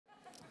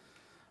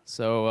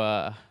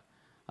I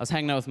was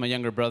hanging out with my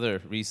younger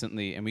brother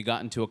recently, and we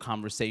got into a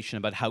conversation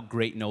about how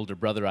great an older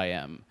brother I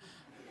am.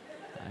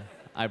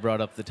 I brought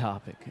up the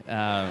topic.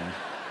 And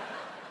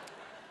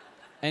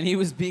he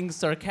was being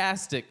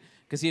sarcastic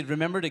because he had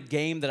remembered a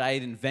game that I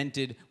had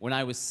invented when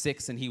I was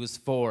 6 and he was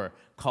 4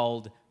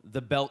 called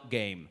the belt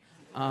game.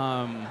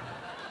 You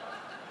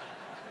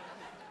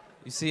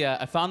see,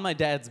 I found my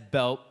dad's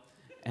belt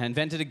and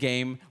invented a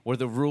game where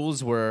the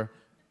rules were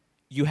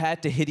you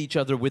had to hit each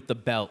other with the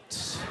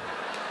belt.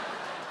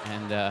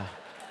 And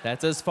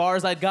that's as far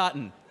as I'd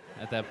gotten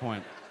at that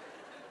point.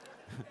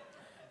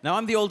 Now,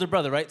 I'm the older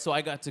brother, right? So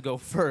I got to go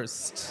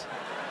first.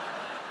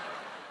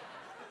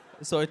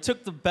 So I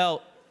took the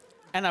belt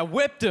and I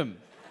whipped him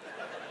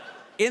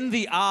in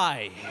the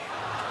eye.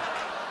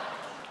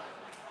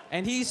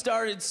 And he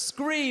started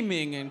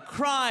screaming and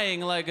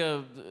crying like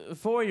a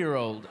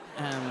 4-year-old.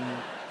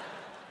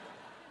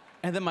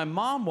 And then my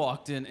mom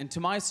walked in, and to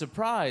my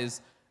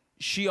surprise,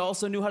 she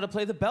also knew how to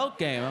play the belt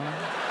game.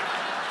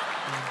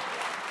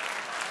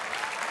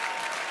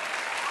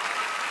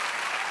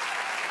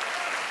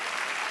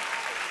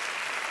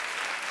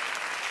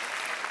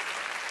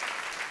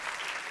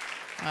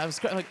 I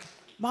was like,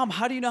 Mom,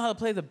 how do you know how to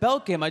play the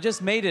belt game? I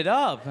just made it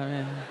up. I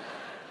mean,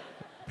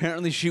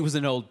 apparently she was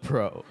an old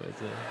pro.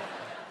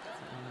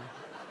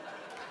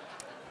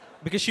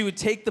 Because she would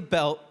take the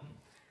belt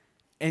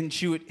and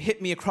she would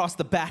hit me across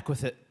the back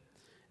with it.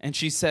 And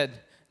she said,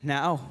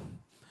 now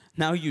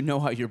you know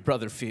how your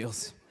brother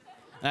feels.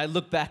 And I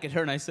looked back at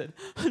her and I said,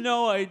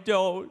 no, I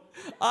don't.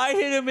 I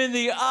hit him in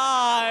the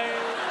eye.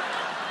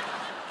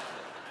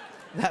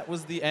 That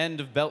was the end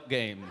of belt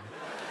game.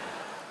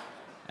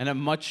 And a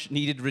much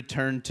needed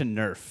return to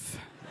Nerf.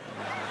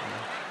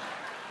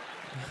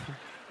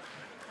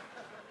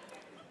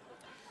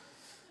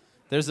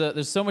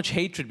 There's so much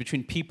hatred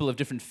between people of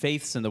different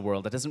faiths in the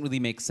world that doesn't really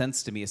make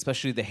sense to me,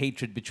 especially the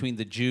hatred between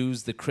the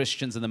Jews, the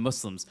Christians, and the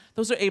Muslims.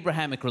 Those are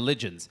Abrahamic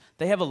religions.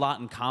 They have a lot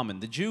in common.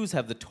 The Jews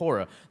have the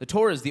Torah. The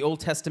Torah is the Old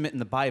Testament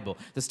and the Bible.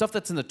 The stuff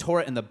that's in the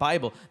Torah and the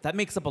Bible, that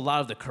makes up a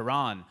lot of the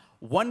Quran.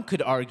 One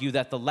could argue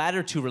that the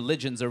latter two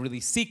religions are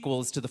really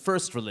sequels to the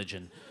first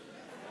religion.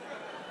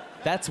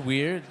 That's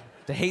weird.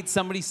 To hate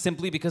somebody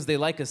simply because they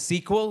like a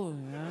sequel?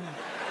 Yeah.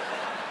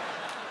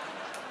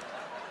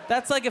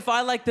 That's like if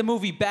I liked the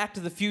movie Back to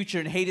the Future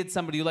and hated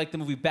somebody who liked the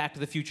movie Back to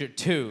the Future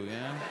 2, you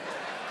know?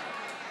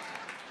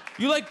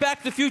 You like Back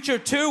to the Future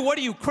 2? What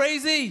are you,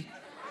 crazy?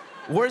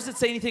 Where does it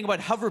say anything about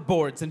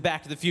hoverboards in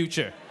Back to the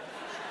Future?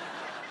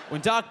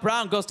 When Doc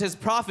Brown goes to his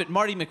prophet,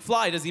 Marty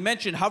McFly, does he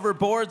mention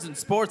hoverboards and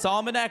sports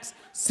almanacs?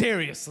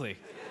 Seriously.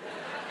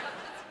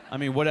 I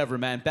mean, whatever,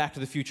 man. Back to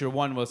the Future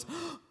 1 was...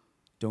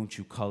 Don't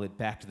you call it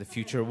Back to the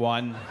Future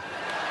 1.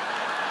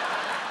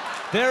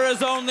 There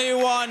is only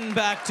one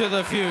Back to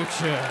the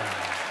Future.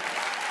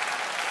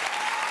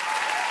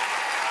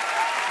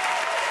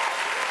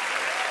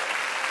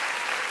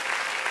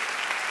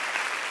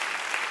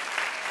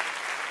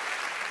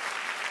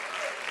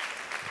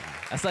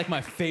 That's like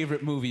my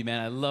favorite movie, man.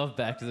 I love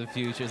Back to the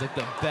Future. It's like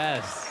the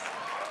best.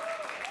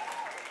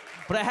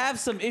 But I have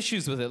some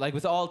issues with it, like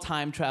with all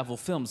time travel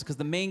films, because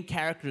the main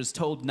character is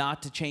told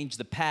not to change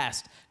the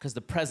past because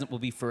the present will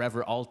be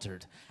forever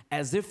altered.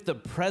 As if the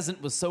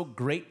present was so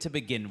great to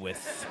begin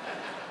with.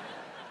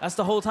 That's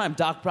the whole time.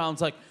 Doc Brown's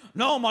like,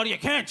 no, Marty, you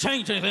can't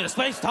change anything. The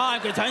space-time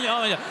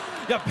continuum.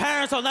 Your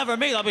parents will never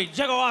meet. There'll be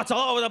gigawatts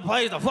all over the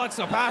place. The flux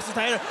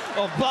capacitor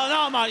will blow.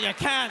 No, Marty, you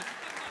can't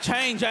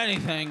change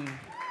anything.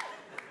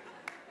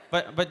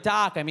 But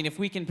Doc, I mean, if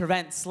we can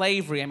prevent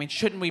slavery, I mean,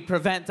 shouldn't we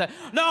prevent the...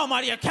 No,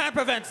 Marty, you can't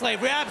prevent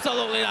slavery.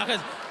 Absolutely not.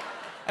 Because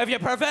if you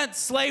prevent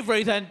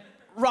slavery, then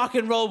rock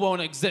and roll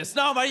won't exist.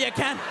 No, Marty, you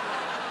can't...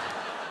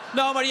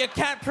 No, Marty, you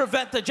can't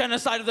prevent the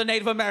genocide of the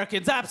Native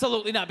Americans.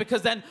 Absolutely not,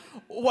 because then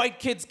white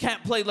kids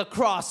can't play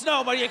lacrosse.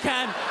 No, Marty, you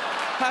can't.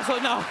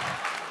 Absolutely, no.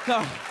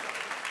 No.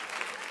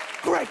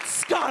 Great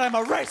Scott, I'm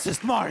a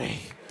racist, Marty.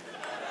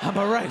 I'm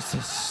a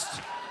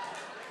racist.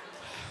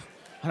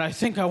 And I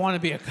think I want to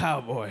be a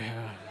cowboy.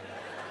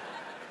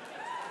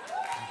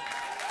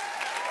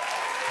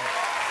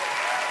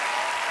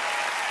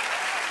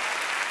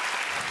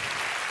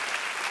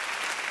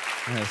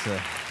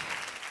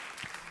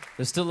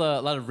 There's still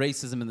a lot of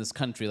racism in this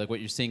country, like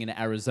what you're seeing in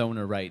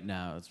Arizona right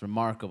now. It's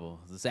remarkable.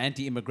 This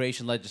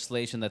anti-immigration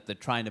legislation that they're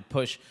trying to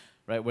push,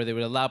 right, where they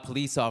would allow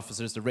police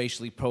officers to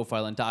racially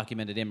profile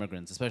undocumented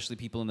immigrants, especially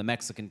people in the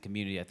Mexican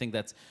community. I think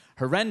that's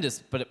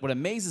horrendous, but what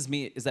amazes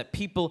me is that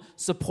people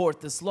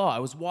support this law. I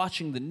was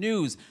watching the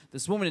news.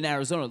 This woman in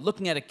Arizona,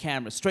 looking at a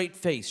camera, straight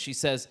face, she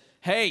says,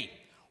 hey,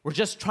 we're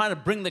just trying to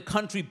bring the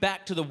country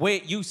back to the way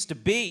it used to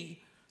be.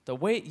 The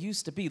way it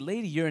used to be.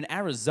 Lady, you're in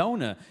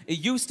Arizona. It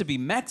used to be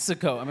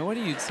Mexico. I mean, what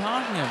are you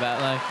talking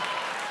about? Like...